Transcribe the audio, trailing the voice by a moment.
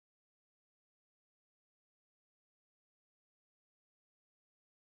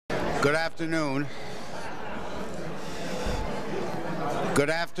Good afternoon.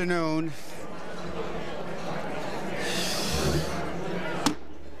 Good afternoon.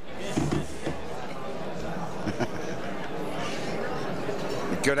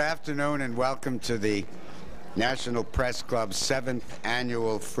 Good afternoon and welcome to the National Press Club's 7th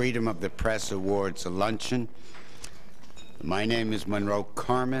Annual Freedom of the Press Awards Luncheon. My name is Monroe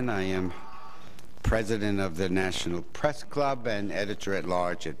Carmen. I am President of the National Press Club and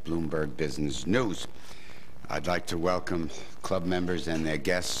Editor-at-Large at Bloomberg Business News. I'd like to welcome club members and their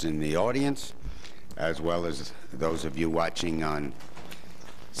guests in the audience, as well as those of you watching on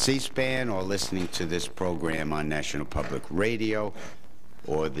C-SPAN or listening to this program on National Public Radio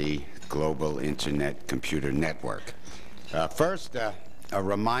or the Global Internet Computer Network. First, a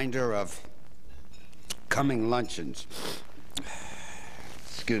reminder of coming luncheons.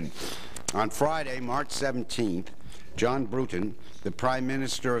 Excuse me. On Friday, March 17th, John Bruton, the Prime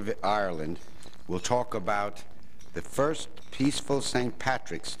Minister of Ireland, will talk about the first peaceful St.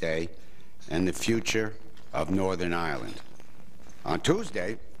 Patrick's Day and the future of Northern Ireland. On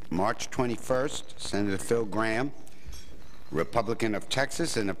Tuesday, March 21st, Senator Phil Gramm, Republican of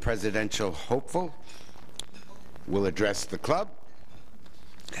Texas and a presidential hopeful, will address the club.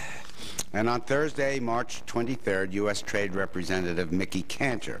 And on Thursday, March 23rd, U.S. Trade Representative Mickey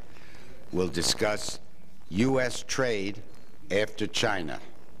Cantor will discuss U.S. trade after China.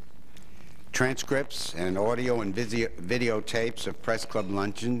 Transcripts and audio and videotapes of Press Club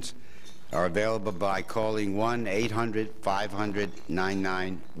luncheons are available by calling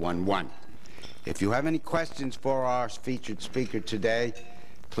 1-800-500-9911. If you have any questions for our featured speaker today,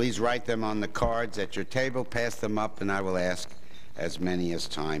 please write them on the cards at your table, pass them up, and I will ask as many as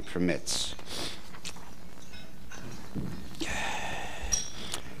time permits.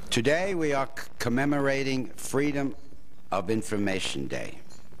 Today we are commemorating Freedom of Information Day,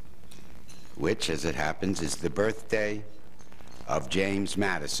 which, as it happens, is the birthday of James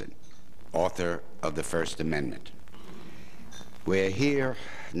Madison, author of the First Amendment. We're here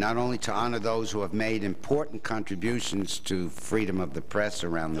not only to honor those who have made important contributions to freedom of the press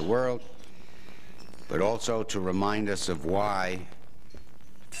around the world, but also to remind us of why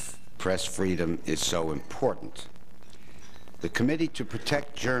press freedom is so important. The Committee to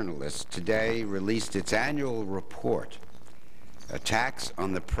Protect Journalists today released its annual report, Attacks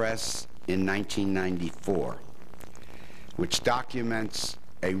on the Press in 1994, which documents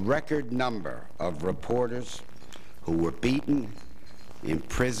a record number of reporters who were beaten,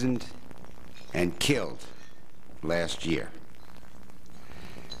 imprisoned, and killed last year.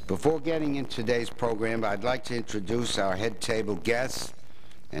 Before getting into today's program, I'd like to introduce our head table guests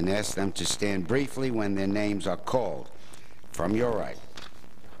and ask them to stand briefly when their names are called. From your right,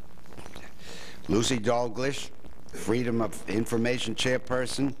 Lucy Dalglish, Freedom of Information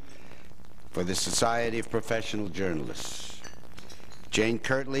Chairperson for the Society of Professional Journalists. Jane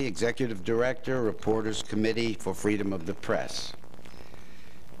Kirtley, Executive Director, Reporters Committee for Freedom of the Press.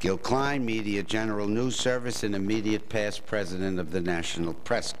 Gil Klein, Media General News Service and immediate past President of the National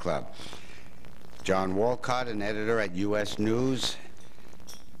Press Club. John Walcott, an editor at U.S. News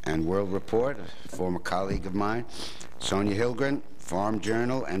and World Report, a former colleague of mine. Sonia Hilgren, Farm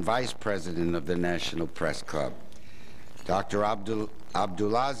Journal and Vice President of the National Press Club. Dr.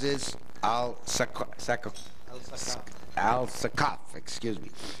 Abdulaziz Al-Sakaf,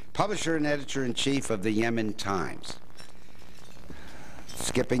 Publisher and Editor-in-Chief of the Yemen Times.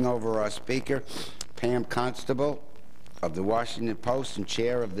 Skipping over our speaker, Pam Constable of the Washington Post and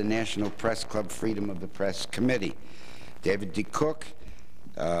Chair of the National Press Club Freedom of the Press Committee. David D. Cook,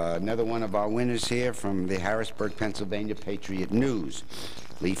 another one of our winners here from the Harrisburg, Pennsylvania Patriot News.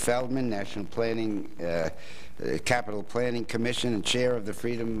 Lee Feldman, National Capital Planning Commission and Chair of the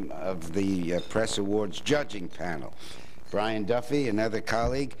Freedom of the Press Awards Judging Panel. Brian Duffy, another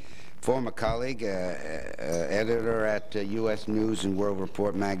colleague, former colleague, editor at U.S. News and World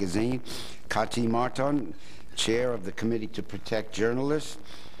Report magazine. Kati Marton, Chair of the Committee to Protect Journalists.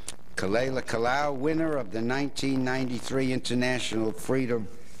 Kalela Kalau, winner of the 1993 International Freedom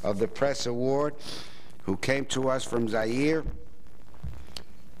of the Press Award, who came to us from Zaire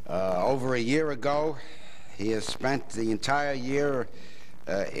over a year ago. He has spent the entire year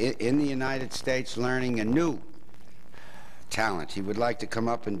in the United States learning a new talent. He would like to come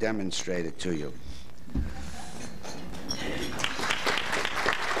up and demonstrate it to you.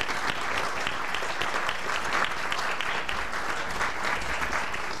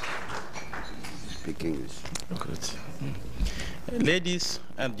 Speak English. Good. Ladies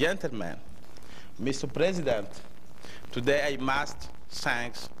and gentlemen, Mr. President, today I must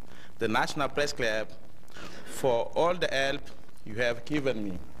thank the National Press Club for all the help you have given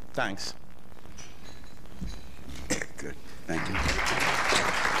me Thanks. Good. Thank you.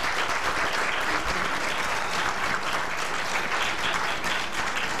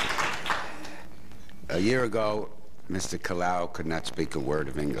 A year ago, Mr. Kalau could not speak a word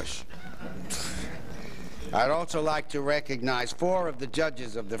of English. I'd also like to recognize 4 of the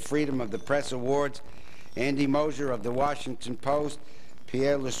judges of the Freedom of the Press Awards: Andy Mosier of the Washington Post,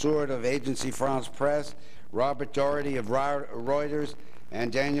 Pierre Lesourd of Agency France Presse, Robert Doherty of Reuters,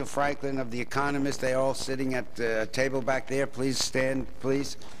 and Daniel Franklin of The Economist. They're all sitting at the table back there. Please stand,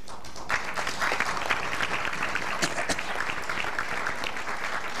 please.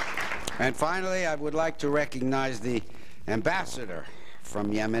 And finally, I would like to recognize the ambassador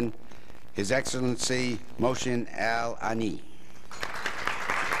from Yemen, His Excellency Mohsin Al-Ani.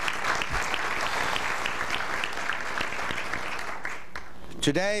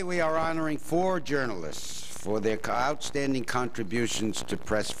 Today, we are honoring 4 journalists for their outstanding contributions to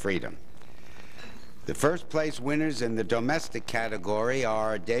press freedom. The first place winners in the domestic category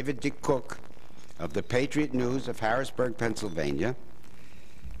are David D. Cook of the Patriot News of Harrisburg, Pennsylvania,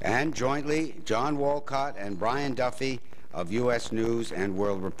 and jointly John Walcott and Brian Duffy of U.S. News and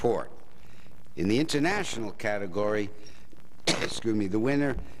World Report. In the international category, excuse me, the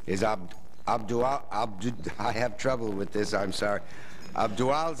winner is I have trouble with this, I'm sorry,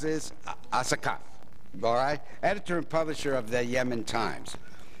 Abdulaziz Asakaf, all right, editor and publisher of the Yemen Times.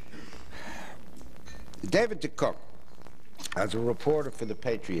 David de Cook, as a reporter for the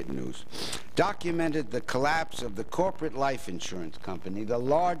Patriot News, documented the collapse of the corporate life insurance company, the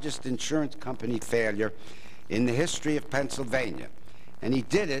largest insurance company failure in the history of Pennsylvania. And he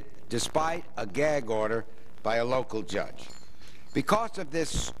did it despite a gag order by a local judge. Because of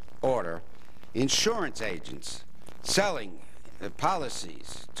this order, insurance agents selling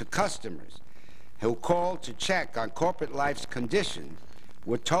policies to customers who called to check on corporate life's condition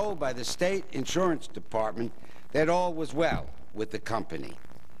were told by the state insurance department that all was well with the company.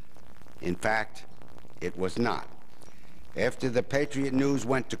 In fact, it was not. After the Patriot News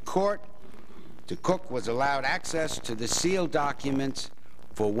went to court, de Cook was allowed access to the sealed documents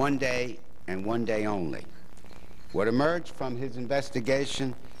for 1 day and 1 day only. What emerged from his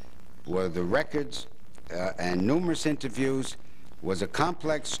investigation were the records and numerous interviews was a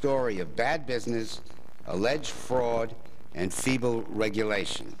complex story of bad business, alleged fraud, and feeble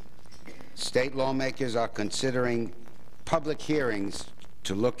regulation. State lawmakers are considering public hearings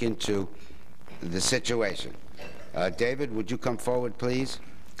to look into the situation. David, would you come forward, please?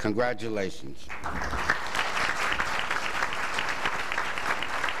 Congratulations.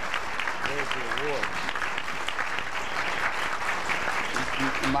 There's the award.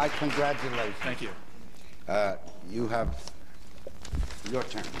 My congratulations. Thank you. You have your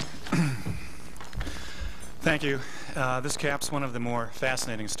turn. Thank you. This caps one of the more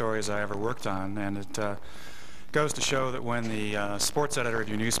fascinating stories I ever worked on, and it goes to show that when the sports editor of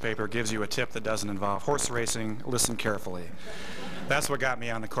your newspaper gives you a tip that doesn't involve horse racing, listen carefully. That's what got me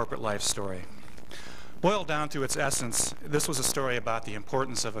on the corporate life story. Boiled down to its essence, this was a story about the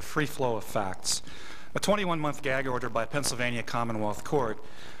importance of a free flow of facts. A 21-month gag order by Pennsylvania Commonwealth Court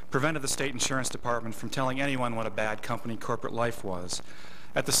prevented the state insurance department from telling anyone what a bad company corporate life was.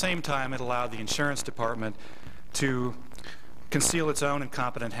 At the same time, it allowed the insurance department to conceal its own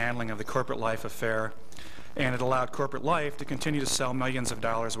incompetent handling of the corporate life affair, and it allowed corporate life to continue to sell millions of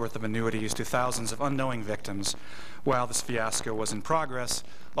dollars worth of annuities to thousands of unknowing victims while this fiasco was in progress,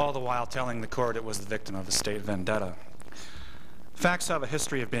 all the while telling the court it was the victim of a state vendetta. Facts have a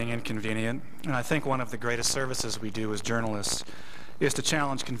history of being inconvenient, and I think one of the greatest services we do as journalists is to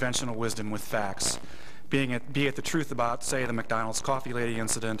challenge conventional wisdom with facts, be it the truth about, say, the McDonald's coffee lady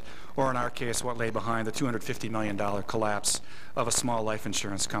incident, or in our case, what lay behind the $250 million collapse of a small life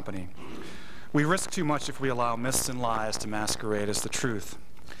insurance company. We risk too much if we allow myths and lies to masquerade as the truth.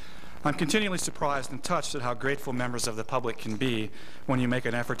 I'm continually surprised and touched at how grateful members of the public can be when you make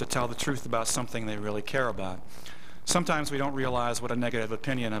an effort to tell the truth about something they really care about. Sometimes we don't realize what a negative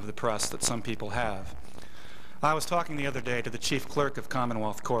opinion of the press that some people have. I was talking the other day to the chief clerk of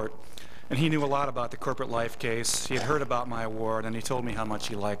Commonwealth Court, and he knew a lot about the corporate life case. He had heard about my award, and he told me how much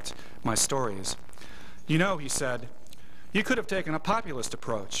he liked my stories. You know, he said, you could have taken a populist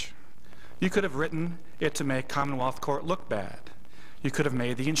approach. You could have written it to make Commonwealth Court look bad. You could have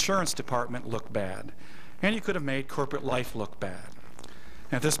made the insurance department look bad. And you could have made corporate life look bad.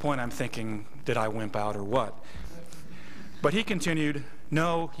 And at this point, I'm thinking, did I wimp out or what? But he continued,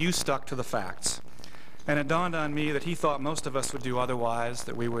 no, you stuck to the facts. And it dawned on me that he thought most of us would do otherwise,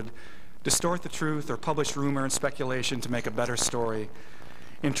 that we would distort the truth or publish rumor and speculation to make a better story.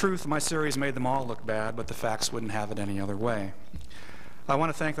 In truth, my series made them all look bad, but the facts wouldn't have it any other way. I want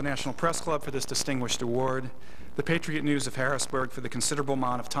to thank the National Press Club for this distinguished award, the Patriot News of Harrisburg for the considerable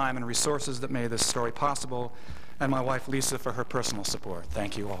amount of time and resources that made this story possible, and my wife Lisa for her personal support.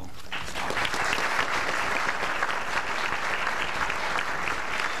 Thank you all.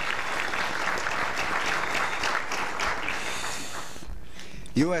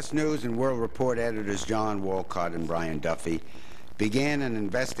 U.S. News and World Report editors John Walcott and Brian Duffy began an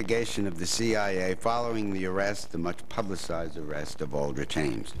investigation of the CIA following the arrest, the much publicized arrest, of Aldrich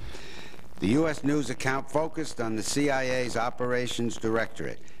Ames. The U.S. News account focused on the CIA's Operations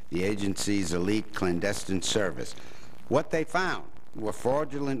Directorate, the agency's elite clandestine service. What they found were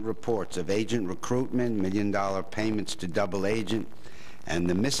fraudulent reports of agent recruitment, million-dollar payments to double agent, and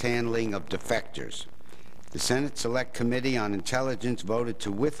the mishandling of defectors. The Senate Select Committee on Intelligence voted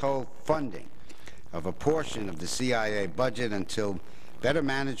to withhold funding of a portion of the CIA budget until better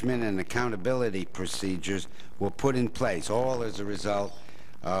management and accountability procedures were put in place, all as a result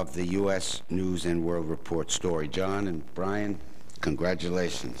of the U.S. News and World Report story. John and Brian,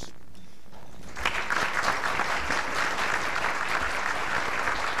 congratulations.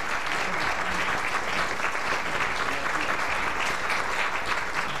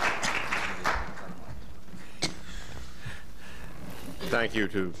 Thank you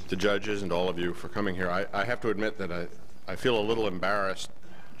to the judges and all of you for coming here. I have to admit that I feel a little embarrassed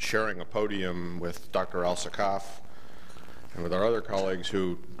sharing a podium with Dr. Al-Sakaf and with our other colleagues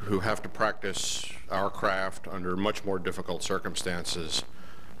who have to practice our craft under much more difficult circumstances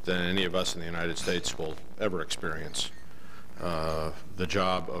than any of us in the United States will ever experience. The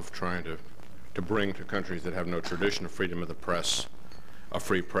job of trying to bring to countries that have no tradition of freedom of the press a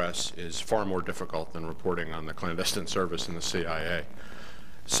free press is far more difficult than reporting on the clandestine service in the CIA.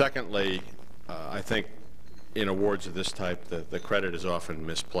 Secondly, I think in awards of this type, the credit is often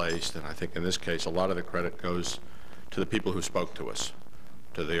misplaced, and I think in this case, a lot of the credit goes to the people who spoke to us,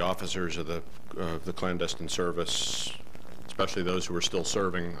 to the officers of the clandestine service, especially those who were still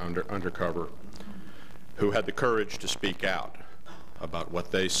serving undercover, who had the courage to speak out about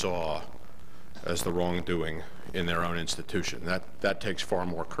what they saw as the wrongdoing in their own institution. That takes far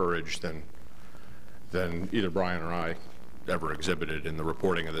more courage than either Brian or I ever exhibited in the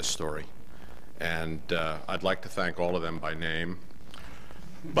reporting of this story. And I'd like to thank all of them by name,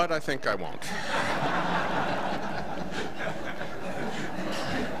 but I think I won't.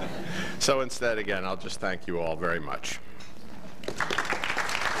 So instead, again, I'll just thank you all very much.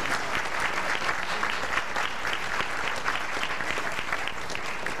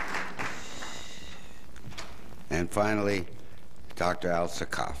 And finally, Dr.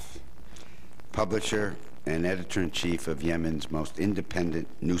 Al-Sakaf, publisher and editor-in-chief of Yemen's most independent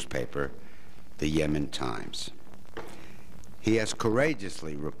newspaper, the Yemen Times. He has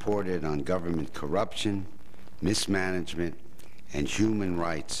courageously reported on government corruption, mismanagement, and human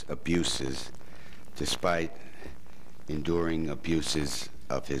rights abuses, despite enduring abuses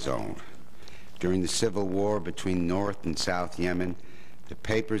of his own. During the civil war between North and South Yemen, the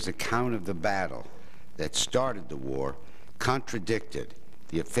paper's account of the battle that started the war contradicted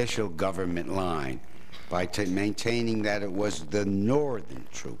the official government line by maintaining that it was the northern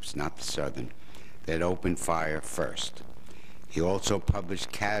troops, not the southern, that opened fire first. He also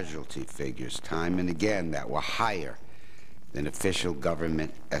published casualty figures time and again that were higher than official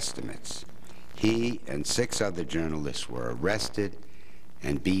government estimates. He and 6 other journalists were arrested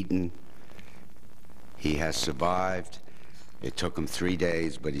and beaten. He has survived. It took him 3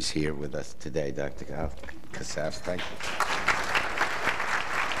 days, but he's here with us today. Dr. Al-Sakaf, thank you.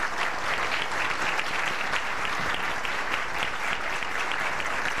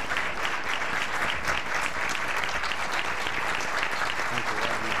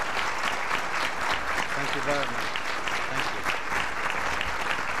 Thank you very much.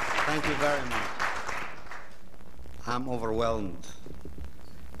 Thank you very much. I'm overwhelmed.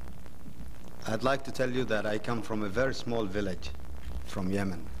 I'd like to tell you that I come from a very small village from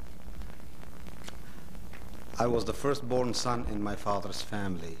Yemen. I was the firstborn son in my father's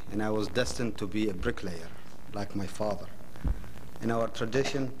family, and I was destined to be a bricklayer, like my father. In our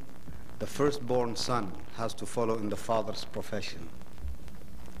tradition, the firstborn son has to follow in the father's profession.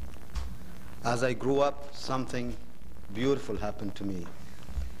 As I grew up, something beautiful happened to me.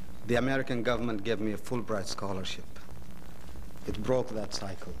 The American government gave me a Fulbright scholarship. It broke that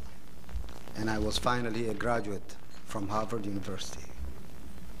cycle, and I was finally a graduate from Harvard University.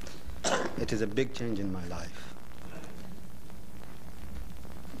 It is a big change in my life.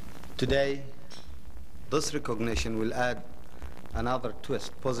 Today, this recognition will add another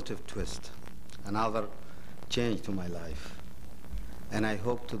twist, positive twist, another change to my life, and I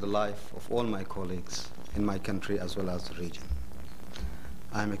hope to the life of all my colleagues in my country as well as the region.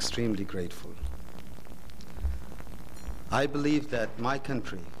 I'm extremely grateful. I believe that my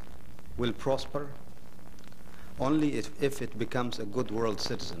country will prosper only if it becomes a good world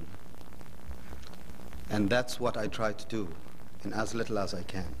citizen. And that's what I try to do in as little as I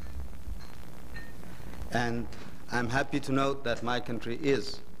can. And I'm happy to note that my country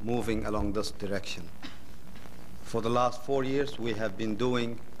is moving along this direction. For the last 4 years, we have been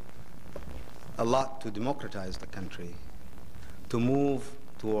doing a lot to democratize the country, to move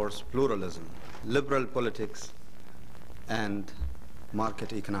towards pluralism, liberal politics, and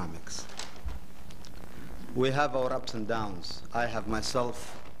market economics. We have our ups and downs. I have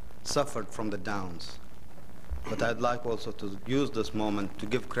myself suffered from the downs. But I'd like also to use this moment to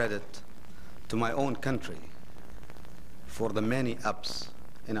give credit to my own country for the many ups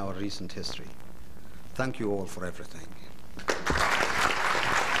in our recent history. Thank you all for everything.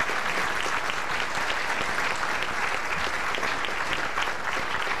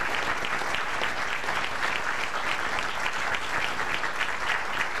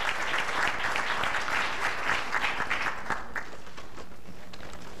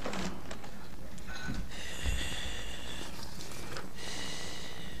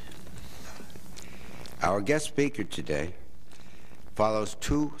 Our guest speaker today follows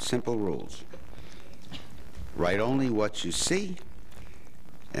two simple rules. Write only what you see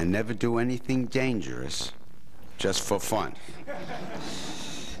and never do anything dangerous just for fun.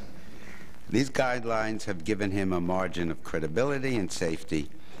 These guidelines have given him a margin of credibility and safety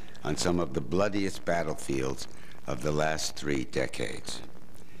on some of the bloodiest battlefields of the last 3 decades.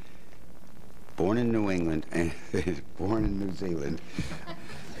 Born in New England and born in New Zealand,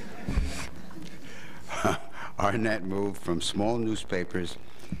 Arnett moved from small newspapers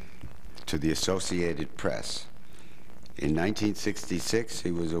to the Associated Press. In 1966,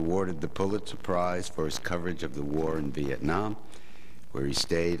 he was awarded the Pulitzer Prize for his coverage of the war in Vietnam, where he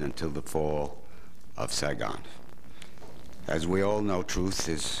stayed until the fall of Saigon. As we all know, truth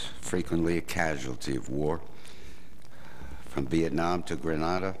is frequently a casualty of war. From Vietnam to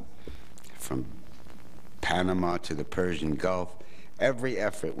Grenada, from Panama to the Persian Gulf, every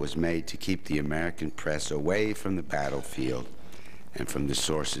effort was made to keep the American press away from the battlefield and from the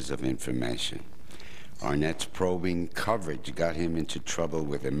sources of information. Arnett's probing coverage got him into trouble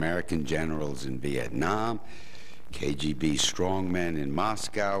with American generals in Vietnam, KGB strongmen in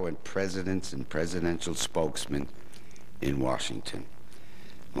Moscow, and presidents and presidential spokesmen in Washington.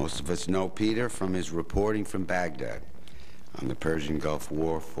 Most of us know Peter from his reporting from Baghdad on the Persian Gulf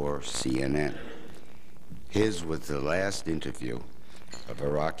War for CNN. His was the last interview of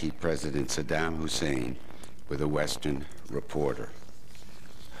Iraqi President Saddam Hussein with a Western reporter.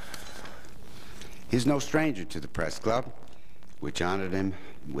 He's no stranger to the Press Club, which honored him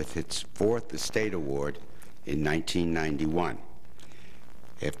with its 4th Estate Award in 1991.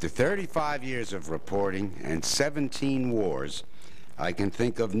 After 35 years of reporting and 17 wars, I can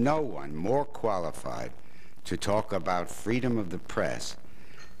think of no one more qualified to talk about freedom of the press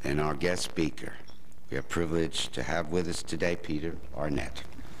than our guest speaker. We are privileged to have with us today Peter Arnett.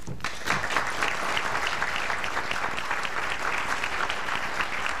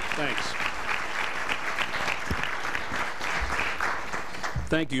 Thanks.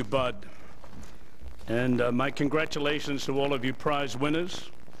 Thank you, Bud. And my congratulations to all of you prize winners,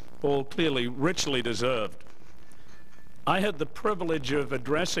 all clearly richly deserved. I had the privilege of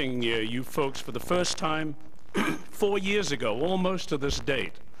addressing you folks for the first time 4 years ago, almost to this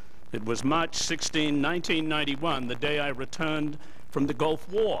date. It was March 16, 1991, the day I returned from the Gulf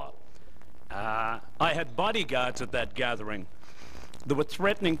War. I had bodyguards at that gathering. There were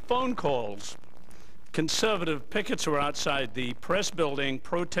threatening phone calls. Conservative pickets were outside the press building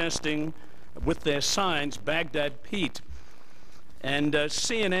protesting with their signs, Baghdad Pete. And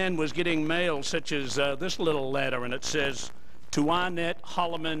CNN was getting mail such as this little letter, and it says, "To Arnett,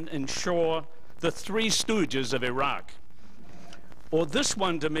 Holloman, and Shaw, the 3 stooges of Iraq." Or this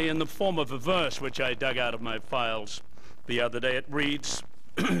one to me in the form of a verse, which I dug out of my files the other day. It reads,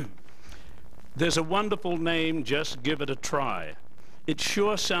 "There's a wonderful name, just give it a try. It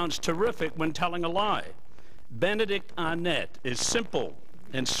sure sounds terrific when telling a lie. Benedict Arnett is simple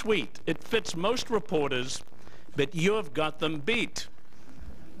and sweet. It fits most reporters, but you've got them beat."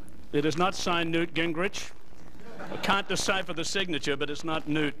 It is not signed Newt Gingrich. I can't decipher the signature, but it's not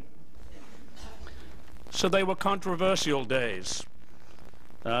Newt. So they were controversial days.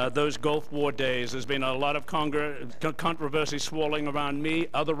 Those Gulf War days, there's been a lot of controversy swirling around me,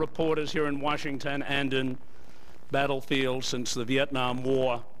 other reporters here in Washington and in battlefields since the Vietnam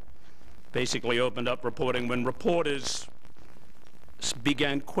War basically opened up reporting when reporters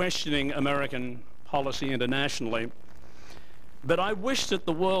began questioning American policy internationally. But I wish that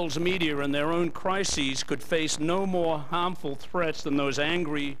the world's media in their own crises could face no more harmful threats than those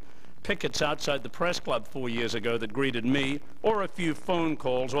angry pickets outside the press club 4 years ago that greeted me, or a few phone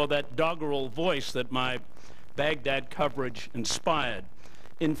calls, or that doggerel voice that my Baghdad coverage inspired.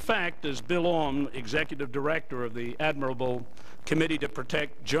 In fact, as Bill Orme, executive director of the admirable Committee to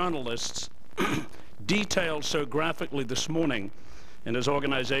Protect Journalists, detailed so graphically this morning in his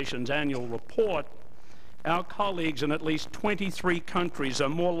organization's annual report, our colleagues in at least 23 countries are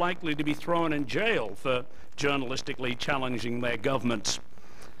more likely to be thrown in jail for journalistically challenging their governments.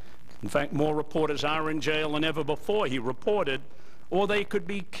 In fact, more reporters are in jail than ever before, he reported, or they could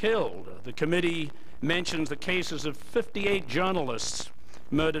be killed. The committee mentions the cases of 58 journalists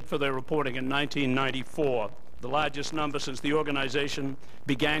murdered for their reporting in 1994, the largest number since the organization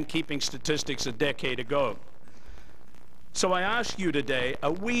began keeping statistics a decade ago. So I ask you today,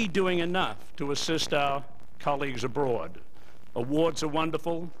 are we doing enough to assist our colleagues abroad? Awards are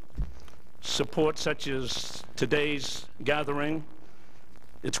wonderful. Support such as today's gathering,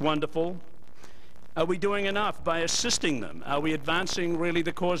 it's wonderful. Are we doing enough by assisting them? Are we advancing really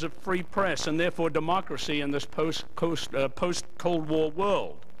the cause of free press and therefore democracy in this post-Cold War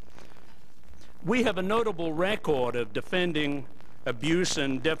world? We have a notable record of defending abuse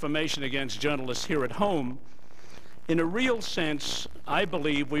and defamation against journalists here at home. In a real sense, I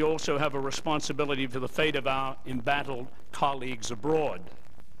believe we also have a responsibility for the fate of our embattled colleagues abroad.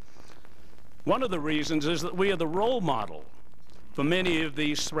 One of the reasons is that we are the role model for many of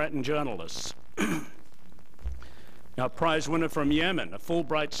these threatened journalists. Now, prize winner from Yemen, a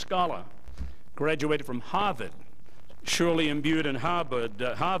Fulbright scholar, graduated from Harvard, surely imbued in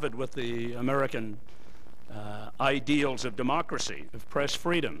Harvard with the American ideals of democracy, of press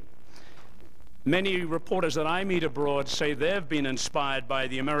freedom. Many reporters that I meet abroad say they've been inspired by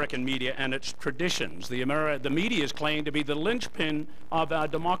the American media and its traditions. The media's claim to be the linchpin of our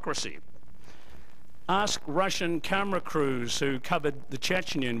democracy. Ask Russian camera crews who covered the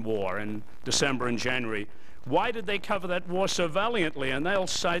Chechen War in December and January, why did they cover that war so valiantly? And they'll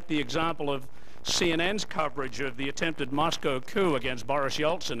cite the example of CNN's coverage of the attempted Moscow coup against Boris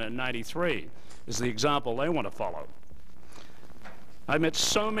Yeltsin in '93 is the example they want to follow. I met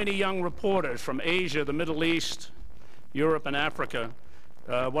so many young reporters from Asia, the Middle East, Europe, and Africa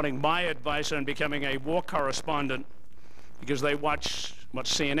wanting my advice on becoming a war correspondent because they watch what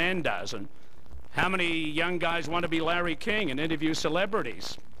CNN does. And how many young guys want to be Larry King and interview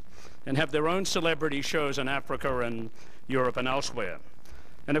celebrities and have their own celebrity shows in Africa and Europe and elsewhere?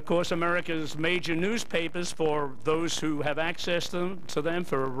 And of course, America's major newspapers, for those who have access to them,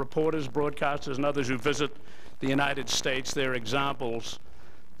 for reporters, broadcasters, and others who visit the United States, they're examples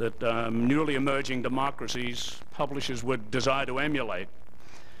that newly emerging democracies, publishers would desire to emulate.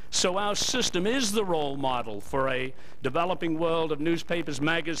 So our system is the role model for a developing world of newspapers,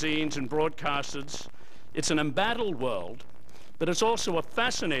 magazines, and broadcasters. It's an embattled world, but it's also a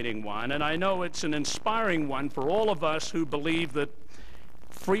fascinating one, and I know it's an inspiring one for all of us who believe that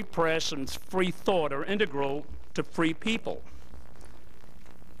free press and free thought are integral to free people.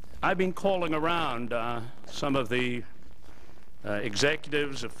 I've been calling around some of the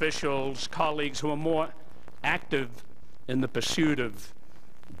executives, officials, colleagues who are more active in the pursuit of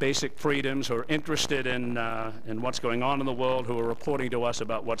basic freedoms, who are interested in what's going on in the world, who are reporting to us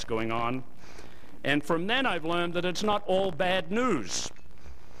about what's going on. And from then I've learned that it's not all bad news.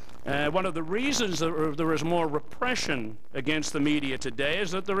 One of the reasons that there is more repression against the media today is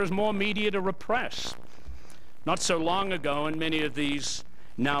that there is more media to repress. Not so long ago, in many of these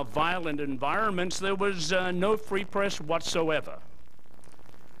now violent environments, there was no free press whatsoever.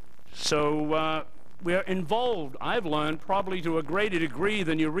 So we're involved, I've learned, probably to a greater degree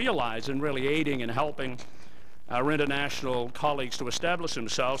than you realize in really aiding and helping our international colleagues to establish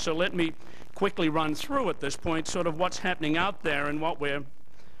themselves. So let me quickly run through at this point sort of what's happening out there and what we're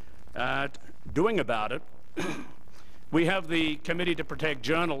doing about it. We have the Committee to Protect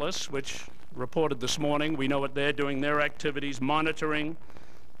Journalists, which reported this morning. We know what they're doing, their activities, monitoring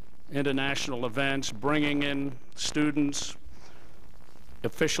international events, bringing in students,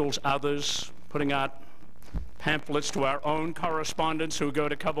 officials, others, putting out pamphlets to our own correspondents who go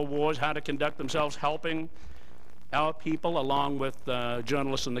to cover wars, how to conduct themselves, helping our people along with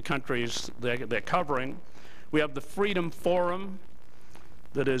journalists in the countries they're covering. We have the Freedom Forum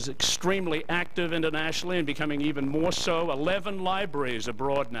that is extremely active internationally and becoming even more so. 11 libraries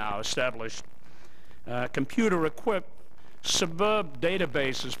abroad now established, computer-equipped, superb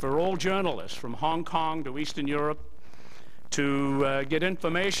databases for all journalists from Hong Kong to Eastern Europe to get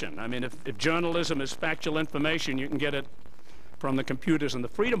information. I mean, if journalism is factual information, you can get it from the computers in the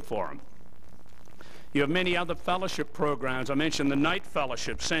Freedom Forum. You have many other fellowship programs. I mentioned the Knight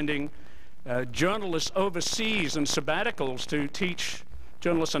Fellowship, sending journalists overseas and sabbaticals to teach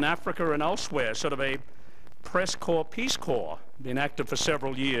journalists in Africa and elsewhere, sort of a press corps, peace corps, been active for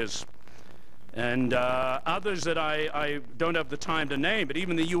several years. And others that I don't have the time to name, but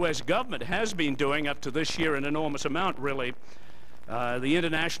even the U.S. government has been doing up to this year an enormous amount, really. The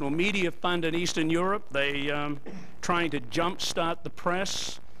International Media Fund in Eastern Europe, they trying to jumpstart the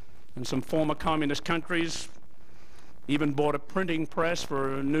press in some former communist countries, even bought a printing press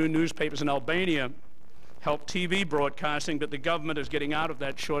for new newspapers in Albania, helped TV broadcasting, but the government is getting out of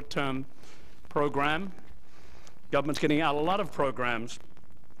that short-term program. Government's getting out a lot of programs.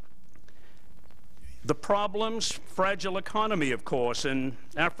 The problems, fragile economy, of course, in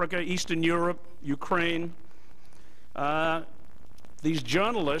Africa, Eastern Europe, Ukraine. These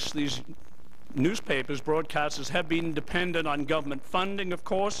journalists, these newspapers, broadcasters have been dependent on government funding, of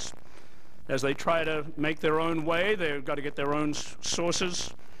course. As they try to make their own way, they've got to get their own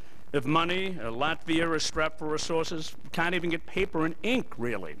sources of money. Latvia is strapped for resources. Can't even get paper and ink,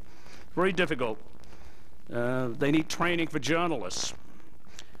 really. Very difficult. They need training for journalists.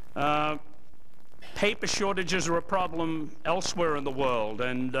 Paper shortages are a problem elsewhere in the world,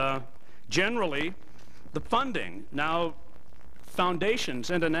 and generally, the funding. Now,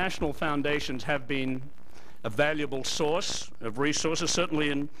 foundations, international foundations, have been a valuable source of resources, certainly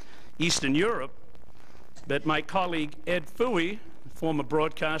in Eastern Europe. But my colleague Ed Fooey, former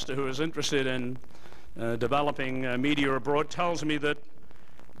broadcaster who is interested in developing media abroad, tells me that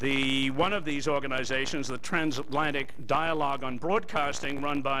one of these organizations, the Transatlantic Dialogue on Broadcasting,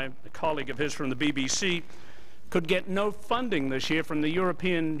 run by a colleague of his from the BBC, could get no funding this year from the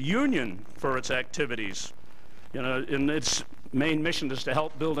European Union for its activities. You know, and its main mission is to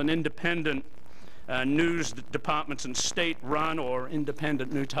help build an independent news departments and state-run or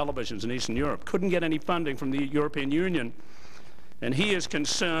independent new televisions in Eastern Europe. Couldn't get any funding from the European Union. And he is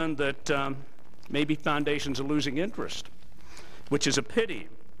concerned that maybe foundations are losing interest, which is a pity.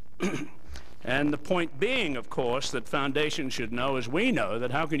 And the point being, of course, that foundations should know, as we know,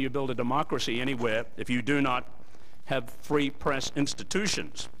 that how can you build a democracy anywhere if you do not have free press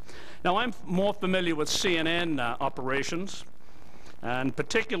institutions? Now, I'm more familiar with CNN operations, and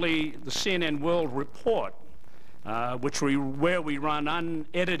particularly the CNN World Report, where we run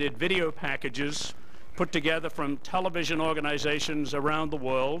unedited video packages put together from television organizations around the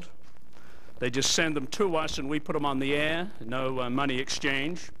world. They just send them to us, and we put them on the air, no money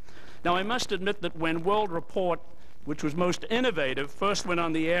exchange. Now, I must admit that when World Report, which was most innovative, first went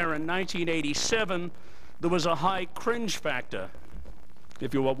on the air in 1987, there was a high cringe factor.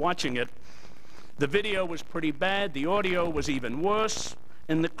 If you were watching it, the video was pretty bad, the audio was even worse,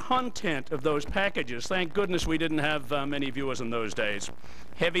 and the content of those packages, thank goodness we didn't have many viewers in those days,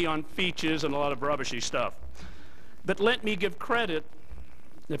 heavy on features and a lot of rubbishy stuff. But let me give credit,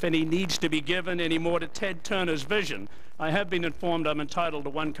 if any needs to be given, any more to Ted Turner's vision. I have been informed I'm entitled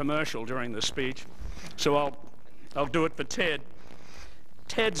to one commercial during this speech, so I'll do it for Ted.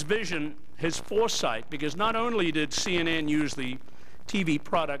 Ted's vision, his foresight, because not only did CNN use the TV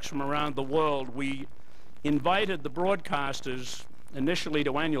products from around the world, we invited the broadcasters initially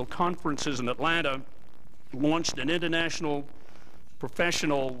to annual conferences in Atlanta, launched an international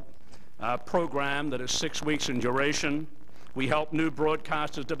professional program that is 6 weeks in duration. We help new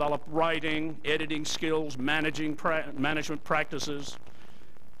broadcasters develop writing, editing skills, management practices,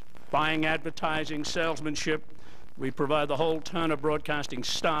 buying, advertising, salesmanship. We provide the whole Turner Broadcasting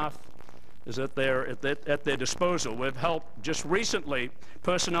staff is at their disposal. We've helped just recently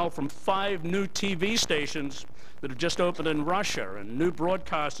personnel from 5 new TV stations that have just opened in Russia, and new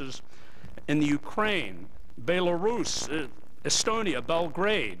broadcasters in the Ukraine, Belarus, Estonia,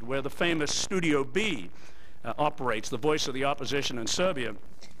 Belgrade, where the famous Studio B operates, the voice of the opposition in Serbia.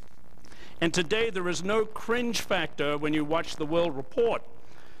 And today there is no cringe factor when you watch the World Report.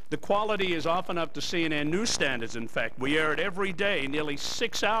 The quality is often up to CNN news standards, in fact. We air it every day, nearly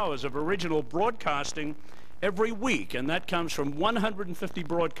 6 hours of original broadcasting every week, and that comes from 150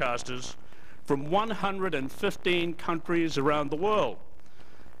 broadcasters from 115 countries around the world.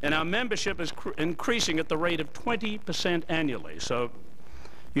 And our membership is increasing at the rate of 20% annually. So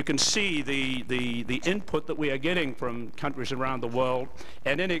you can see the input that we are getting from countries around the world,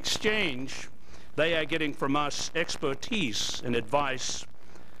 and in exchange, they are getting from us expertise and advice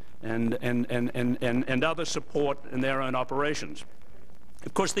and other support in their own operations.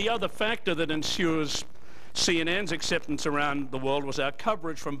 Of course, the other factor that ensures CNN's acceptance around the world was our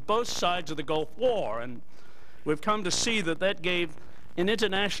coverage from both sides of the Gulf War, and we've come to see that that gave an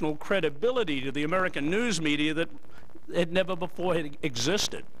international credibility to the American news media that had never before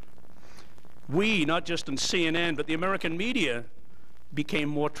existed. we, not just in CNN, but the American media, became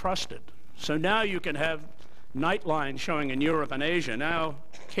more trusted. So now you can have Nightline showing in Europe and Asia. Now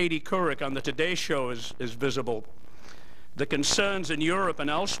Katie Couric on the Today Show is visible. The concerns in Europe and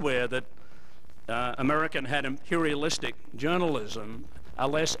elsewhere that American had imperialistic journalism are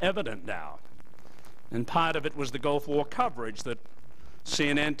less evident now. And part of it was the Gulf War coverage that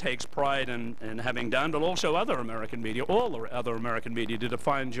CNN takes pride in having done, but also other American media, all the other American media did a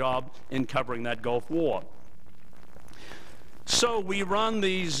fine job in covering that Gulf War. So we run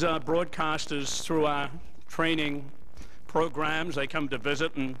these broadcasters through our training programs. They come to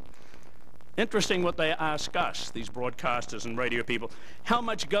visit, and interesting what they ask us, these broadcasters and radio people. How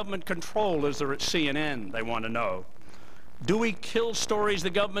much government control is there at CNN, they want to know. Do we kill stories the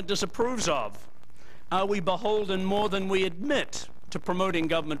government disapproves of? Are we beholden more than we admit to promoting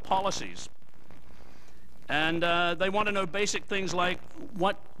government policies? And they want to know basic things like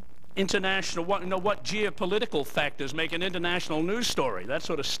what geopolitical factors make an international news story. That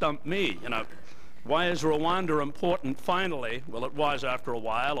sort of stumped me. Why is Rwanda important finally? Well, it was after a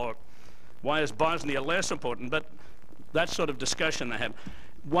while. Or why is Bosnia less important? But that sort of discussion they have.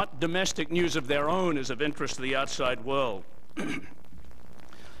 What domestic news of their own is of interest to the outside world?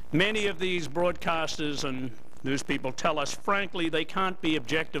 Many of these broadcasters and news people tell us, frankly, they can't be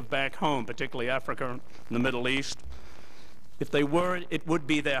objective back home, particularly Africa and the Middle East. If they were, it would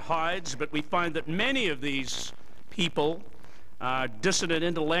be their hides, but we find that many of these people are dissident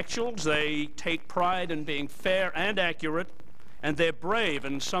intellectuals. They take pride in being fair and accurate, and they're brave,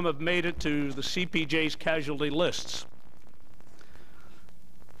 and some have made it to the CPJ's casualty lists.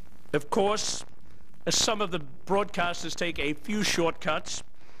 Of course, as some of the broadcasters take a few shortcuts,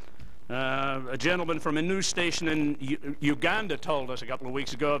 a gentleman from a news station in Uganda told us a couple of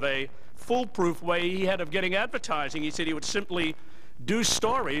weeks ago of a foolproof way he had of getting advertising. He said he would simply do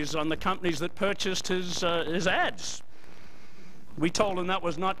stories on the companies that purchased his ads. We told him that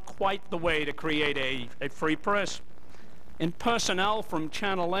was not quite the way to create a free press. And personnel from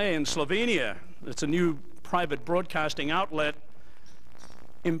Channel A in Slovenia, it's a new private broadcasting outlet,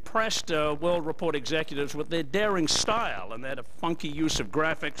 impressed World Report executives with their daring style, and they had a funky use of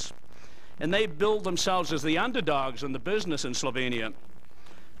graphics. And they billed themselves as the underdogs in the business in Slovenia.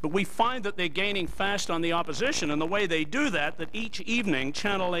 But we find that they're gaining fast on the opposition, and the way they do that each evening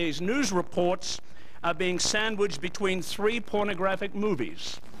Channel A's news reports are being sandwiched between 3 pornographic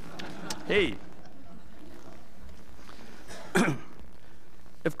movies. Hey.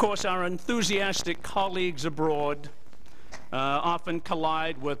 Of course, our enthusiastic colleagues abroad often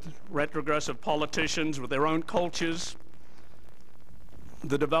collide with retrogressive politicians with their own cultures.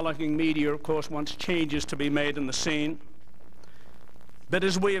 The developing media, of course, wants changes to be made in the scene. But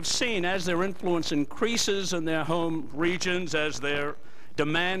as we have seen, as their influence increases in their home regions, as their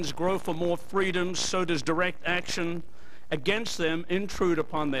demands grow for more freedom, so does direct action against them intrude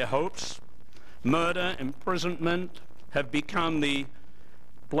upon their hopes. Murder, imprisonment have become the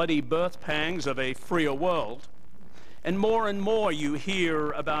bloody birth pangs of a freer world. And more you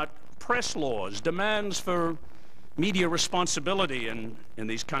hear about press laws, demands for media responsibility in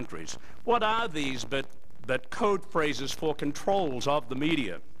these countries. What are these but code phrases for controls of the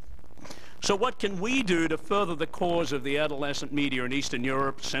media? So what can we do to further the cause of the adolescent media in Eastern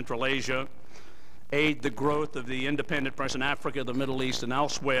Europe, Central Asia, aid the growth of the independent press in Africa, the Middle East, and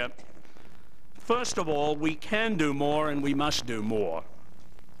elsewhere? First of all, we can do more and we must do more.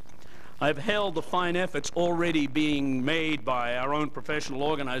 I've hailed the fine efforts already being made by our own professional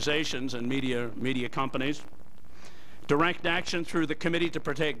organizations and media companies. Direct action through the Committee to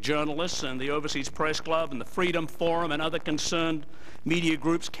Protect Journalists and the Overseas Press Club and the Freedom Forum and other concerned media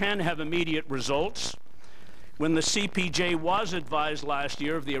groups can have immediate results. When the CPJ was advised last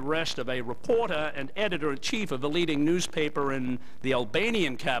year of the arrest of a reporter and editor-in-chief of a leading newspaper in the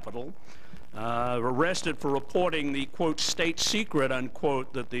Albanian capital, arrested for reporting the, quote, state secret,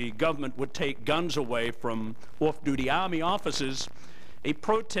 unquote, that the government would take guns away from off-duty army officers, a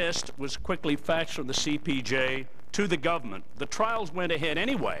protest was quickly faxed from the CPJ to the government. The trials went ahead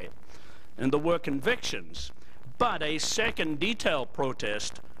anyway, and there were convictions, but a second detailed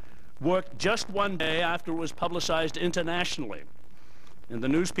protest worked just one day after it was publicized internationally. And the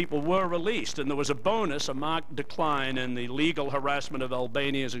news people were released, and there was a bonus, a marked decline in the legal harassment of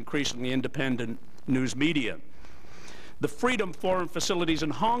Albania's increasingly independent news media. The Freedom Forum facilities in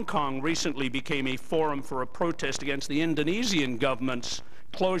Hong Kong recently became a forum for a protest against the Indonesian government's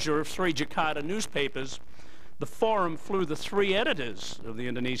closure of 3 Jakarta newspapers. The forum flew the 3 editors of the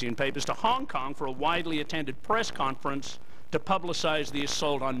Indonesian papers to Hong Kong for a widely attended press conference to publicize the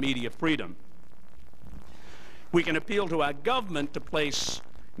assault on media freedom. We can appeal to our government to place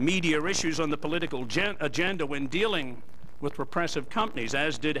media issues on the political agenda when dealing with repressive companies,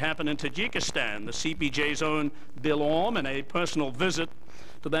 as did happen in Tajikistan. The CPJ's own Bill Orm, in a personal visit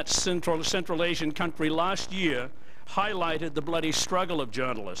to that Central Asian country last year, highlighted the bloody struggle of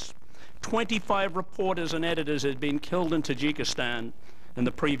journalists. 25 reporters and editors had been killed in Tajikistan in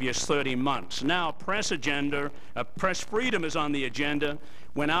the previous 30 months. Now, press freedom is on the agenda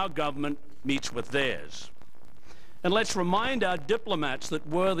when our government meets with theirs. And let's remind our diplomats that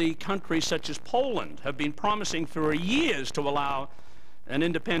worthy countries such as Poland have been promising for years to allow an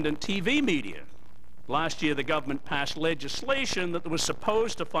independent TV media. Last year, the government passed legislation that was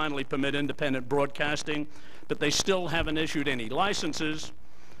supposed to finally permit independent broadcasting, but they still haven't issued any licenses.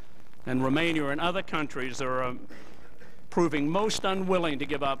 And Romania and other countries are proving most unwilling to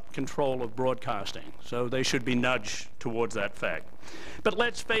give up control of broadcasting. So they should be nudged towards that fact. But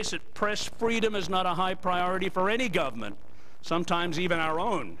let's face it, press freedom is not a high priority for any government, sometimes even our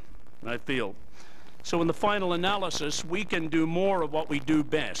own, I feel. So in the final analysis, we can do more of what we do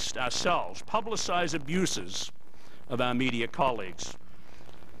best ourselves, publicize abuses of our media colleagues.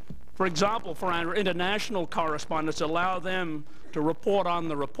 For example, for our international correspondents, allow them to report on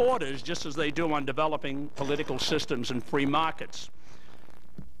the reporters just as they do on developing political systems and free markets.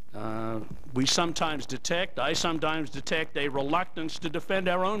 I sometimes detect a reluctance to defend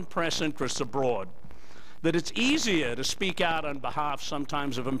our own press interests abroad, that it's easier to speak out on behalf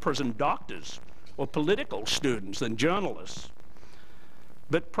sometimes of imprisoned doctors or political students than journalists.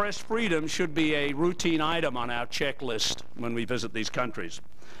 But press freedom should be a routine item on our checklist when we visit these countries.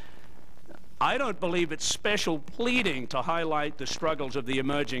 I don't believe it's special pleading to highlight the struggles of the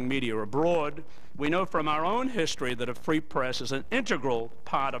emerging media abroad. We know from our own history that a free press is an integral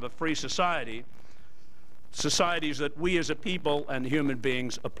part of a free society, societies that we as a people and human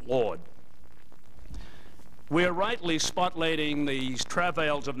beings applaud. We are rightly spotlighting these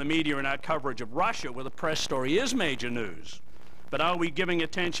travails of the media in our coverage of Russia, where the press story is major news. But are we giving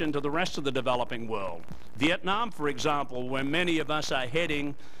attention to the rest of the developing world? Vietnam, for example, where many of us are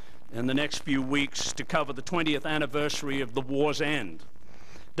heading in the next few weeks to cover the 20th anniversary of the war's end.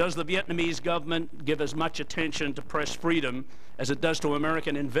 Does the Vietnamese government give as much attention to press freedom as it does to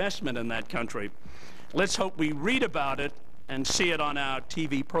American investment in that country? Let's hope we read about it and see it on our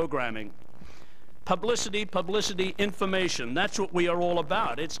TV programming. Publicity, publicity, information, that's what we are all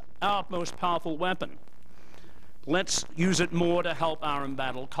about. It's our most powerful weapon. Let's use it more to help our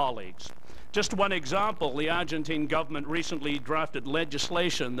embattled colleagues. Just one example, the Argentine government recently drafted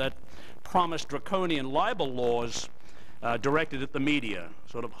legislation that promised draconian libel laws directed at the media,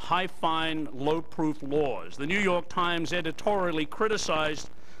 sort of high-fine, low-proof laws. The New York Times editorially criticized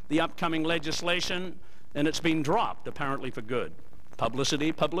the upcoming legislation, and it's been dropped, apparently for good.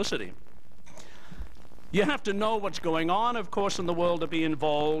 Publicity, publicity. You have to know what's going on, of course, in the world to be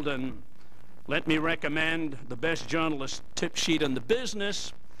involved, and let me recommend the best journalist tip sheet in the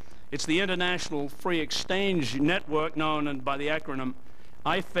business. It's the International Free Exchange Network, known by the acronym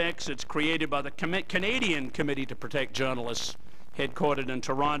IFEX. It's created by the Canadian Committee to Protect Journalists, headquartered in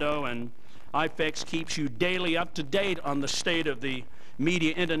Toronto, and IFEX keeps you daily up to date on the state of the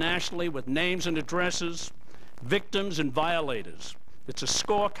media internationally with names and addresses, victims and violators. It's a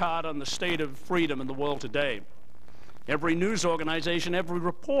scorecard on the state of freedom in the world today. Every news organization, every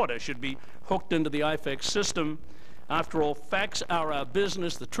reporter should be hooked into the IFEX system. After all, facts are our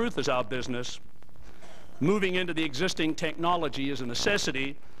business, the truth is our business. Moving into the existing technology is a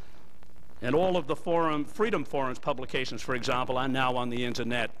necessity, and all of the Freedom Forum's publications, for example, are now on the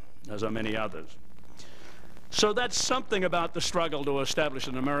internet, as are many others. So that's something about the struggle to establish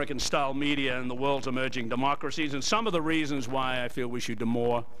an American-style media in the world's emerging democracies, and some of the reasons why I feel we should do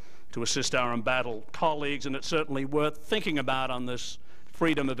more to assist our embattled colleagues, and it's certainly worth thinking about on this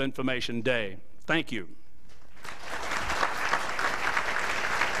Freedom of Information Day. Thank you.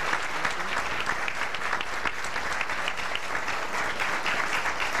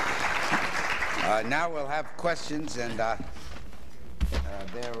 Now we'll have questions, and they're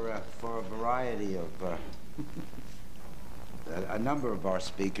for a variety of, a number of our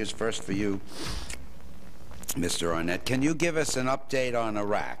speakers. First for you, Mr. Arnett. Can you give us an update on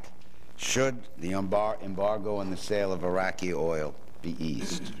Iraq? Should the embargo on the sale of Iraqi oil be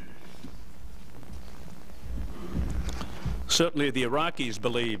eased? Certainly the Iraqis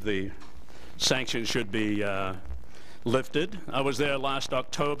believe the sanctions should be lifted. I was there last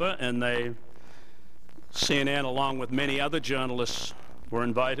October, and CNN, along with many other journalists, were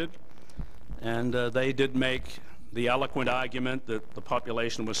invited, and they did make the eloquent argument that the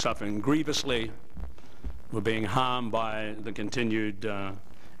population was suffering grievously, were being harmed by the continued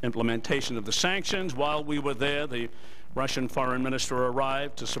implementation of the sanctions. While we were there, the Russian foreign minister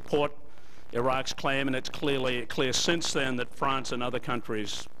arrived to support Iraq's claim, and it's clear since then that France and other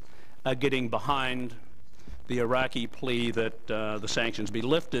countries are getting behind the Iraqi plea that the sanctions be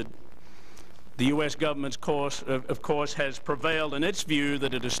lifted. The U.S. government's course, of course, has prevailed in its view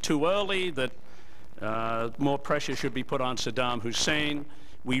that it is too early, that more pressure should be put on Saddam Hussein.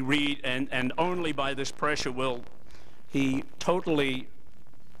 We read, and only by this pressure will he totally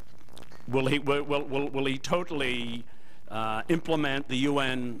implement the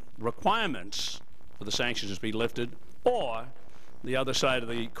UN requirements for the sanctions to be lifted, or the other side of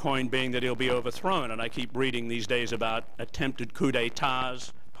the coin being that he'll be overthrown. And I keep reading these days about attempted coup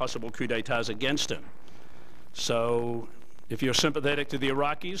d'etats, possible coup d'etats against him. So if you're sympathetic to the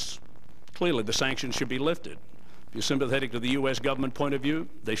Iraqis, clearly the sanctions should be lifted. If you're sympathetic to the U.S. government point of view,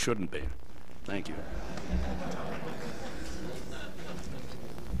 they shouldn't be. Thank you.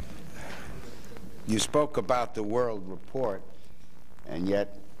 You spoke about the World Report, and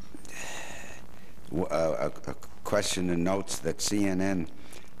yet a question notes that CNN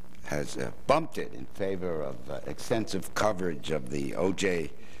has bumped it in favor of extensive coverage of the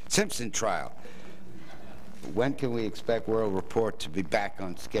O.J. Simpson trial. When can we expect World Report to be back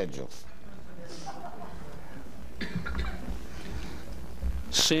on schedule?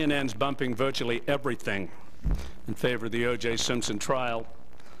 CNN's bumping virtually everything in favor of the O.J. Simpson trial,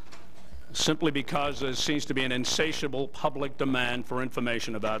 simply because there seems to be an insatiable public demand for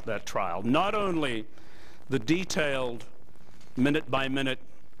information about that trial. Not only the detailed, minute-by-minute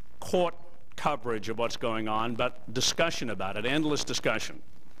court coverage of what's going on, but discussion about it, endless discussion.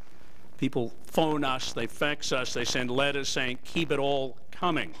 People phone us, they fax us, they send letters saying, keep it all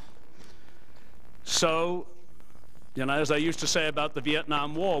coming. So, you know, as I used to say about the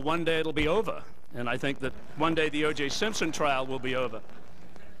Vietnam War, one day it'll be over. And I think that one day the O.J. Simpson trial will be over.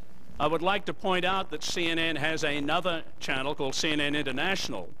 I would like to point out that CNN has another channel called CNN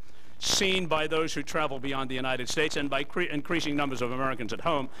International, seen by those who travel beyond the United States and by increasing numbers of Americans at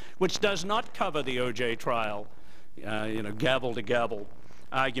home, which does not cover the O.J. trial, you know, gavel to gavel,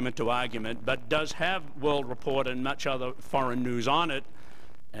 argument to argument, but does have World Report and much other foreign news on it.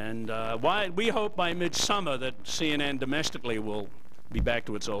 And we hope by midsummer that CNN domestically will be back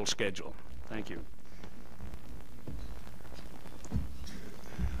to its old schedule. Thank you.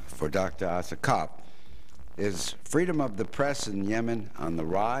 For Dr. Asakaf, is freedom of the press in Yemen on the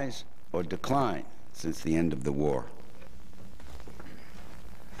rise or decline since the end of the war?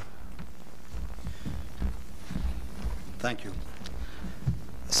 Thank you.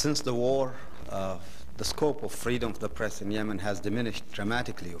 Since the war, the scope of freedom of the press in Yemen has diminished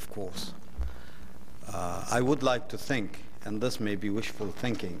dramatically, of course. I would like to think, and this may be wishful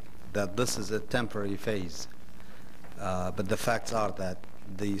thinking, that this is a temporary phase. But the facts are that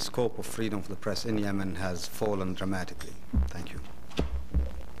the scope of freedom of the press in Yemen has fallen dramatically. Thank you.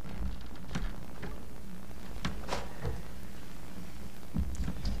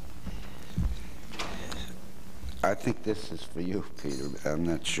 I think this is for you, Peter. I'm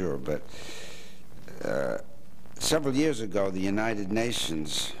not sure, but several years ago, the United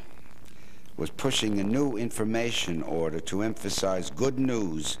Nations was pushing a new information order to emphasize good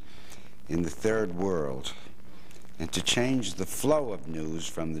news in the third world and to change the flow of news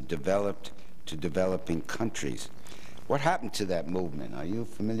from the developed to developing countries. What happened to that movement? Are you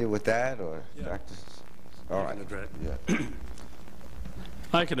familiar with that, or yeah. Dr.? All right. Yeah.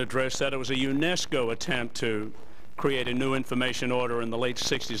 I can address that. It was a UNESCO attempt to create a new information order in the late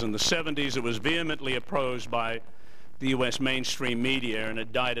 60s and the 70s. It was vehemently opposed by the U.S. mainstream media, and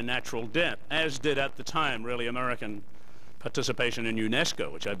it died a natural death, as did at the time, really, American participation in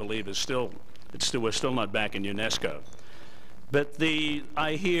UNESCO, which I believe is we're still not back in UNESCO. But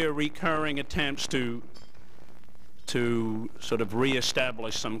I hear recurring attempts to sort of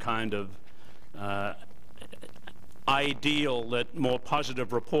reestablish some kind of ideal that more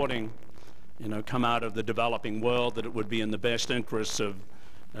positive reporting, you know, come out of the developing world, that it would be in the best interests of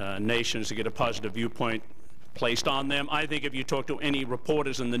nations to get a positive viewpoint placed on them. I think if you talk to any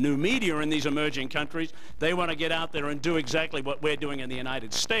reporters in the new media in these emerging countries, they want to get out there and do exactly what we're doing in the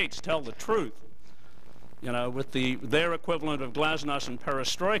United States, tell the truth. You know, with their equivalent of glasnost and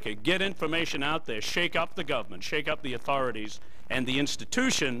perestroika, get information out there, shake up the government, shake up the authorities and the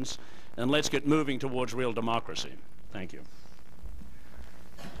institutions, and let's get moving towards real democracy. Thank you.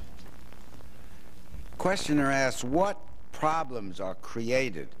 Questioner asks, what problems are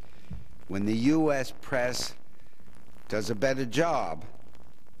created when the U.S. press does a better job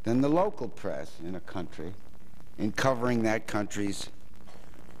than the local press in a country in covering that country's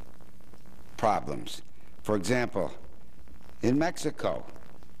problems? For example, in Mexico,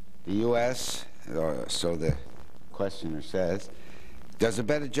 the U.S., so the questioner says, does a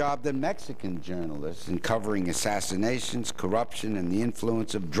better job than Mexican journalists in covering assassinations, corruption, and the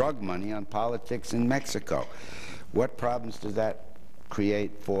influence of drug money on politics in Mexico. What problems does that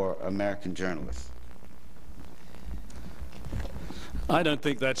create for American journalists? I don't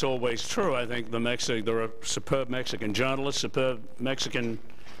think that's always true. I think there are superb Mexican journalists, superb Mexican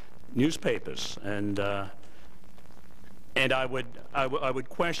newspapers, and I would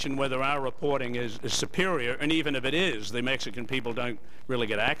question whether our reporting is superior, and even if it is, the Mexican people don't really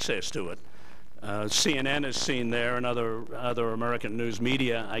get access to it. CNN is seen there, and other American news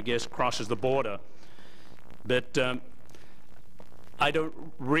media, I guess, crosses the border. But I don't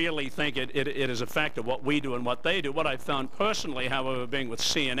really think it is a factor of what we do and what they do. What I've found personally, however, being with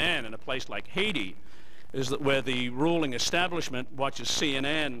CNN in a place like Haiti, is that where the ruling establishment watches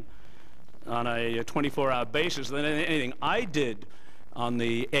CNN on a 24-hour basis, then anything I did on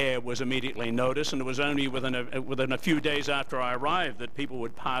the air was immediately noticed, and it was only within a few days after I arrived that people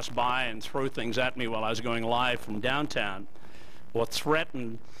would pass by and throw things at me while I was going live from downtown, or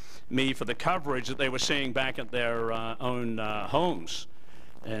threaten me for the coverage that they were seeing back at their own homes.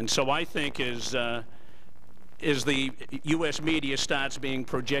 And so I think as the U.S. media starts being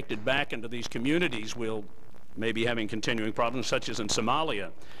projected back into these communities, we'll maybe having continuing problems, such as in Somalia.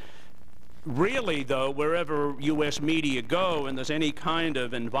 Really, though, wherever U.S. media go and there's any kind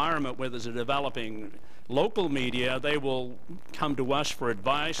of environment where there's a developing local media, they will come to us for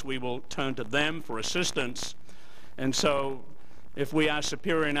advice. We will turn to them for assistance. And so if we are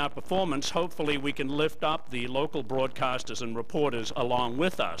superior in our performance, hopefully we can lift up the local broadcasters and reporters along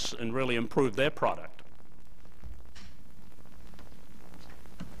with us and really improve their product.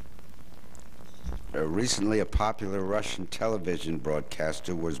 Recently, a popular Russian television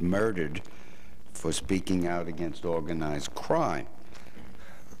broadcaster was murdered for speaking out against organized crime.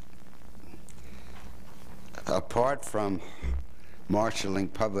 Apart from marshaling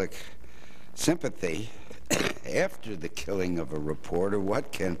public sympathy after the killing of a reporter,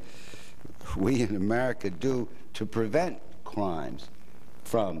 what can we in America do to prevent crimes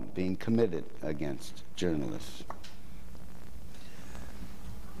from being committed against journalists?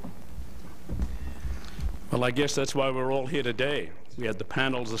 Well, I guess that's why we're all here today. We had the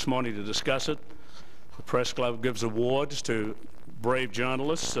panels this morning to discuss it. The Press Club gives awards to brave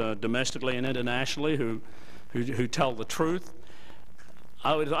journalists, domestically and internationally, who tell the truth.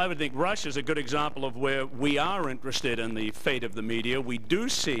 I would think Russia is a good example of where we are interested in the fate of the media. We do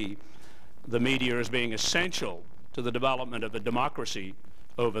see the media as being essential to the development of a democracy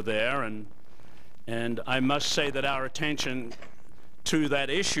over there, and I must say that our attention to that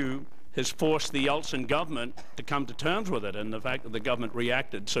issue has forced the Yeltsin government to come to terms with it, and the fact that the government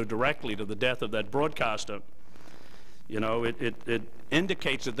reacted so directly to the death of that broadcaster, you know, it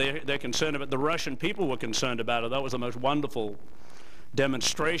indicates that they're concerned about it. The Russian people were concerned about it. That was the most wonderful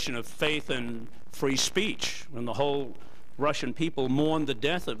demonstration of faith in free speech, when the whole Russian people mourned the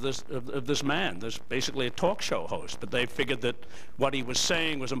death of this man. There's basically a talk show host, but they figured that what he was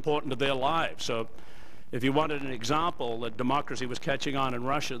saying was important to their lives. So if you wanted an example that democracy was catching on in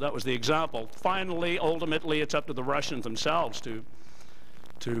Russia, that was the example. Finally, ultimately, it's up to the Russians themselves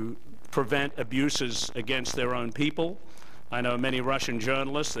to prevent abuses against their own people. I know many Russian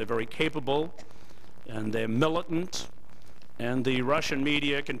journalists. They're very capable, and they're militant, and the Russian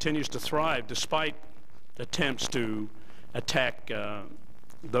media continues to thrive despite attempts to attack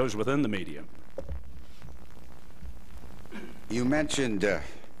those within the media. You mentioned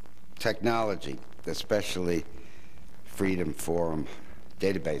technology, especially Freedom Forum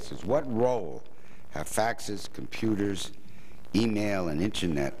databases. What role have faxes, computers, email, and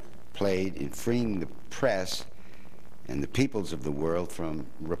internet played in freeing the press and the peoples of the world from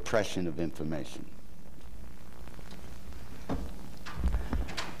repression of information?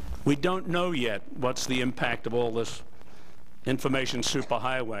 We don't know yet what's the impact of all this information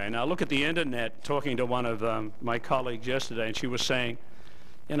superhighway. Now look at the internet. Talking to one of my colleagues yesterday, and she was saying,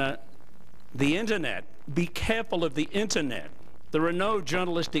 you know, the internet, be careful of the internet. There are no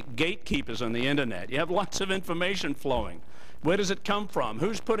journalistic gatekeepers on the internet. You have lots of information flowing. Where does it come from?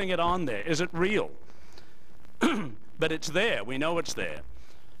 Who's putting it on there? Is it real? But it's there. We know it's there.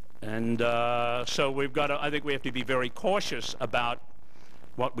 And so we've got to, I think we have to be very cautious about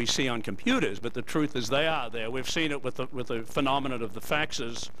what we see on computers, but the truth is they are there. We've seen it with the phenomenon of the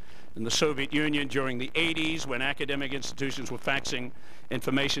faxes in the Soviet Union during the 80s, when academic institutions were faxing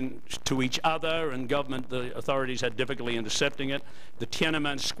information to each other and the authorities had difficulty intercepting it. The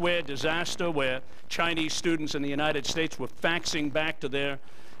Tiananmen Square disaster, where Chinese students in the United States were faxing back to their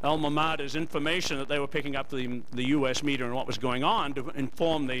alma maters information that they were picking up the U.S. media and what was going on to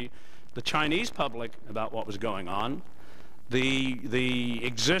inform the the Chinese public about what was going on, the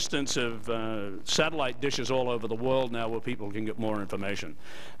existence of satellite dishes all over the world now where people can get more information.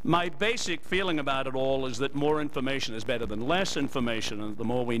 My basic feeling about it all is that more information is better than less information, and the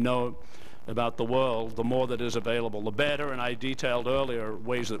more we know about the world, the more that is available, the better. And I detailed earlier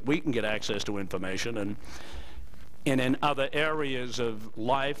ways that we can get access to information, and in other areas of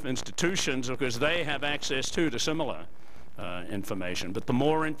life, institutions, because they have access to similar information. But the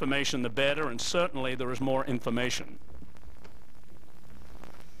more information, the better, and certainly there is more information.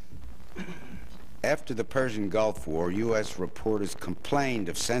 After the Persian Gulf War, U.S. reporters complained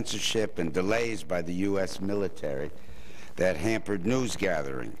of censorship and delays by the U.S. military that hampered news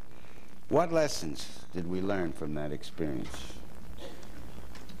gathering. What lessons did we learn from that experience?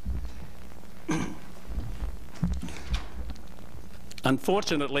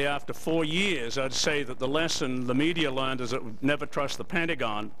 Unfortunately, after 4 years, I'd say that the lesson the media learned is that never trust the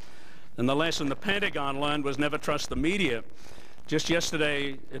Pentagon, and the lesson the Pentagon learned was never trust the media. Just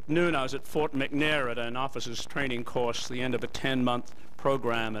yesterday at noon, I was at Fort McNair at an officers training course, the end of a 10-month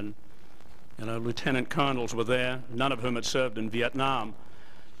program, and lieutenant colonels were there, none of whom had served in Vietnam,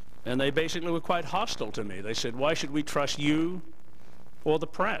 and they basically were quite hostile to me. They said, "Why should we trust you or the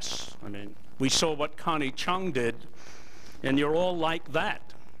press? I mean, we saw what Connie Chung did, and you're all like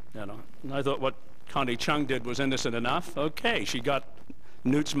that." And I thought what Connie Chung did was innocent enough. Okay, she got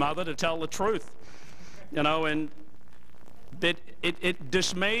Newt's mother to tell the truth, and it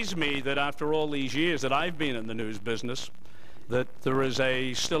dismays me that after all these years that I've been in the news business, that there is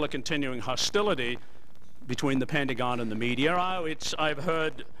still a continuing hostility between the Pentagon and the media. I've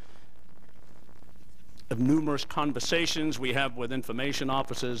heard of numerous conversations we have with information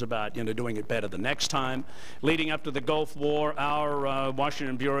officers about doing it better the next time. Leading up to the Gulf War, our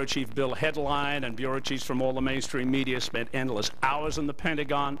Washington bureau chief Bill Headline and bureau chiefs from all the mainstream media spent endless hours in the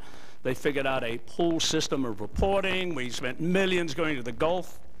Pentagon. They figured out a pool system of reporting. We spent millions going to the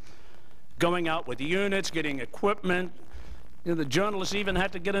Gulf, going out with units, getting equipment. The journalists even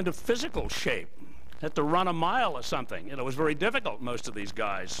had to get into physical shape, had to run a mile or something. It was very difficult, most of these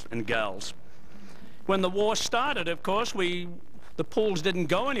guys and gals. When the war started, of course, the pools didn't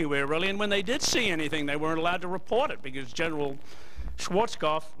go anywhere really, and when they did see anything, they weren't allowed to report it because General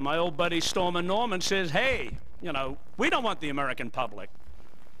Schwarzkopf, my old buddy Stormer Norman, says, "Hey, we don't want the American public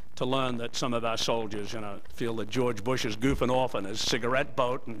to learn that some of our soldiers, feel that George Bush is goofing off in his cigarette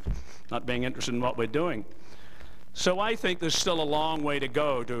boat and not being interested in what we're doing." So I think there's still a long way to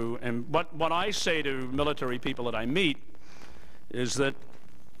go and what I say to military people that I meet is that,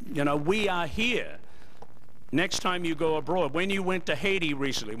 we are here. Next time you go abroad, when you went to Haiti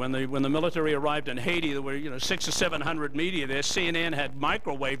recently, when the military arrived in Haiti, there were 600 or 700 media there. CNN had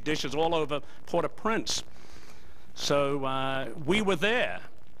microwave dishes all over Port-au-Prince. So we were there.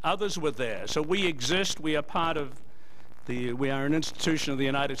 Others were there. So we exist. We are part of we are an institution of the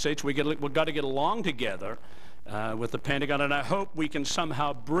United States. We've got to get along together with the Pentagon, and I hope we can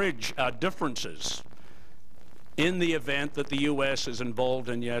somehow bridge our differences in the event that the U.S. is involved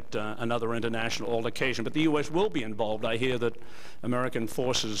in yet another international altercation. But the U.S. will be involved. I hear that American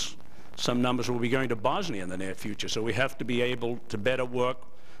forces, some numbers, will be going to Bosnia in the near future. So we have to be able to better work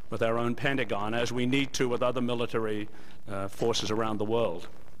with our own Pentagon as we need to with other military forces around the world.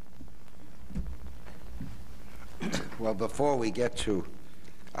 Well, before we get to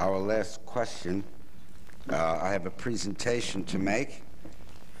our last question, I have a presentation to make.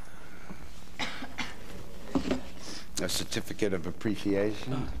 A certificate of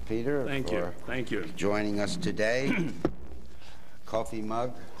appreciation, Peter. Thank you. Thank you. Joining us today. Coffee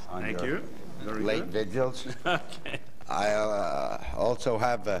mug on your late vigils. Okay. I also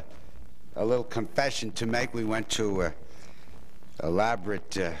have a little confession to make. We went to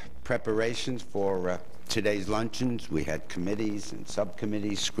elaborate preparations for today's luncheons. We had committees and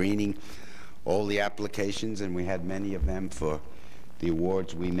subcommittees screening all the applications, and we had many of them for the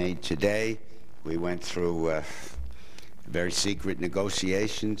awards we made today. We went through very secret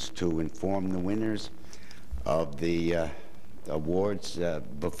negotiations to inform the winners of the awards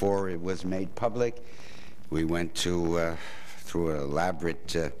before it was made public. We went through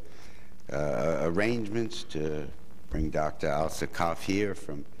elaborate arrangements to bring Dr. Al-Sakaf here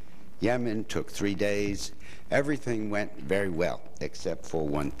from Yemen. Took 3 days. Everything went very well, except for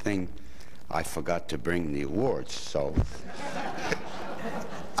one thing. I forgot to bring the awards, so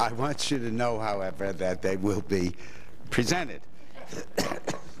I want you to know, however, that they will be presented.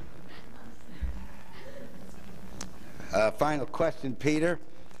 Final question, Peter.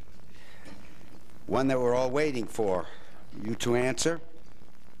 One that we're all waiting for you to answer.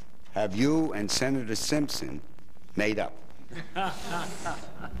 Have you and Senator Simpson made up?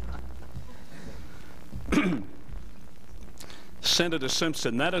 Senator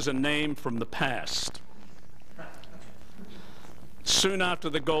Simpson, that is a name from the past. Soon after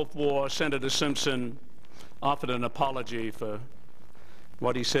the Gulf War, Senator Simpson offered an apology for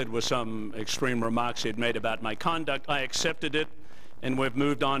what he said was some extreme remarks he had made about my conduct. I accepted it, and we've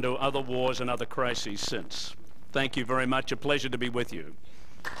moved on to other wars and other crises since. Thank you very much. A pleasure to be with you.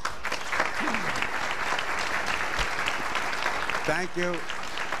 Thank you.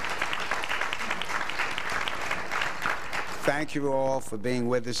 Thank you all for being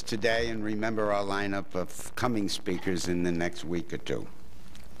with us today, and remember our lineup of coming speakers in the next week or two.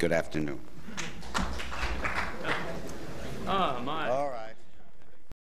 Good afternoon. Oh, my. All right.